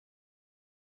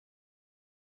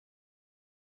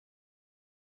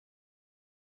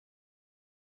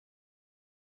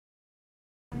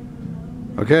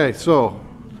Okay, so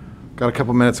got a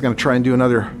couple minutes. I'm going to try and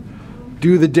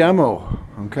do the demo.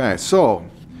 Okay, so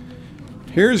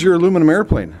here's your aluminum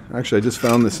airplane. Actually, I just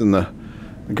found this in the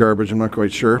garbage. I'm not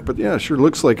quite sure, but yeah, it sure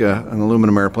looks like an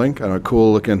aluminum airplane. Kind of a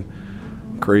cool looking,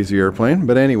 crazy airplane.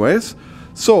 But anyways,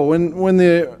 so when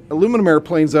the aluminum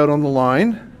airplane's out on the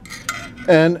line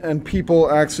and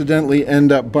people accidentally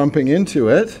end up bumping into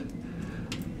it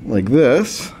like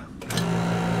this,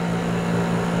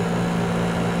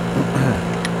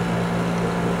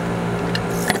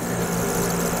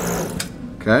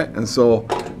 okay, and so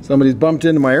somebody's bumped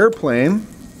into my airplane.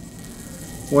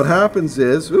 What happens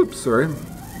is, oops, sorry,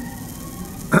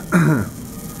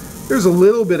 there's a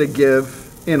little bit of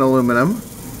give in aluminum,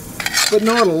 but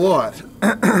not a lot.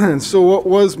 And so what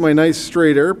was my nice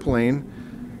straight airplane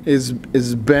is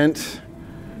bent,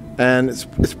 and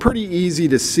it's pretty easy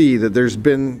to see that there's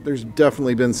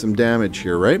definitely been some damage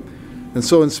here, right? And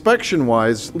so inspection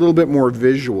wise, a little bit more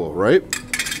visual, right?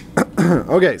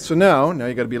 Okay, so now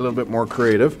you got to be a little bit more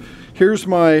creative. Here's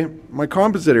my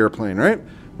composite airplane, right?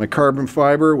 My carbon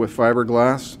fiber with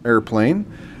fiberglass airplane.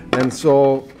 And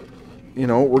so, you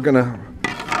know, we're gonna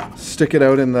stick it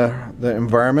out in the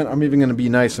environment. I'm even gonna be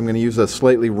nice. I'm gonna use a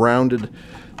slightly rounded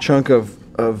chunk of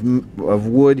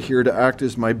wood here to act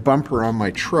as my bumper on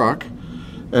my truck.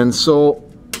 And so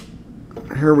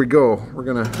here we go. We're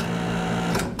gonna,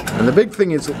 and the big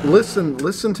thing is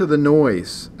listen to the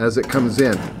noise as it comes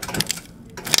in.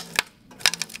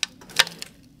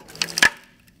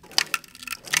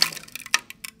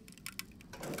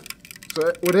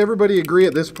 So would everybody agree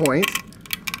at this point,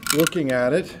 looking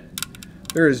at it,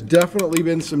 there has definitely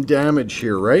been some damage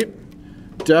here, right?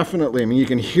 Definitely. I mean, you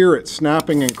can hear it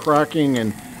snapping and cracking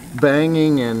and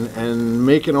banging and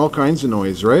making all kinds of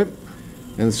noise, right?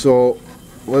 And so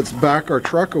let's back our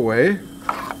truck away.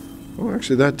 Oh,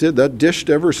 actually that dished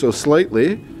ever so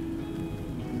slightly,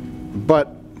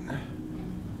 but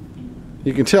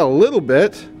you can tell a little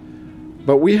bit.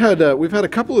 But we've had a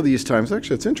couple of these times.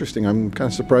 Actually, it's interesting. I'm kind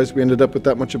of surprised we ended up with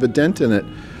that much of a dent in it.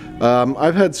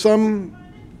 I've had some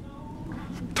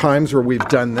times where we've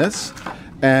done this,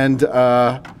 and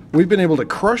we've been able to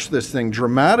crush this thing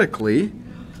dramatically,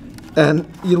 and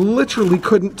you literally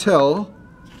couldn't tell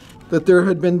that there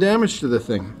had been damage to the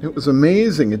thing. It was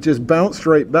amazing. It just bounced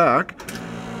right back.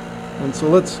 And so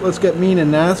let's get mean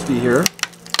and nasty here.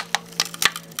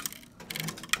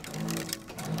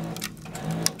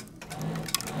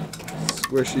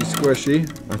 Squishy, squishy.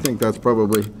 I think that's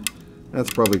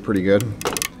probably pretty good.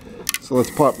 So let's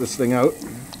pop this thing out.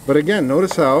 But again,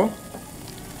 notice how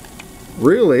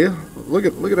really look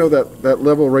at how that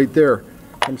level right there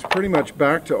comes pretty much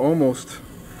back to almost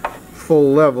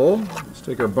full level. Let's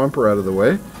take our bumper out of the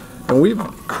way. And we've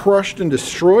crushed and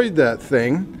destroyed that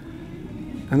thing.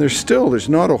 And there's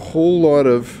not a whole lot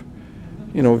of,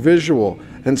 you know, visual.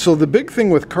 And so the big thing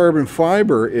with carbon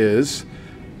fiber is,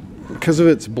 because of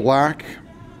its black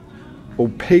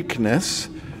opaqueness,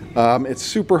 it's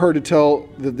super hard to tell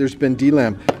that there's been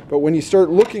delam. But when you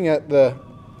start looking at the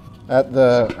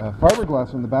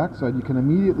fiberglass on the backside, you can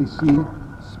immediately see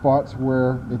spots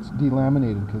where it's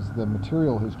delaminated because the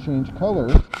material has changed color.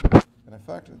 And in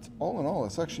fact, all in all,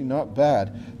 it's actually not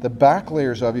bad. The back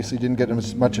layers obviously didn't get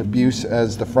as much abuse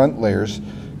as the front layers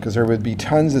because there would be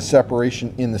tons of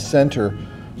separation in the center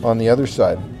on the other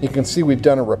side. You can see we've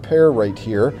done a repair right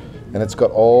here, and it's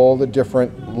got all the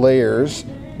different layers,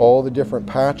 all the different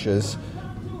patches,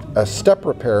 a step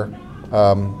repair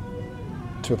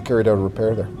to have carried out a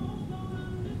repair there.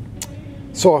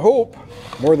 So I hope,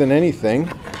 more than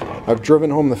anything, I've driven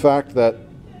home the fact that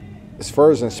as far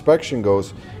as inspection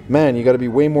goes, man, you got to be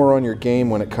way more on your game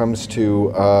when it comes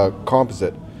to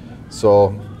composite.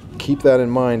 So keep that in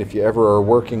mind if you ever are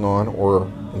working on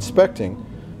or inspecting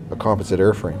a composite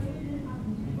airframe.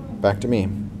 Back to me.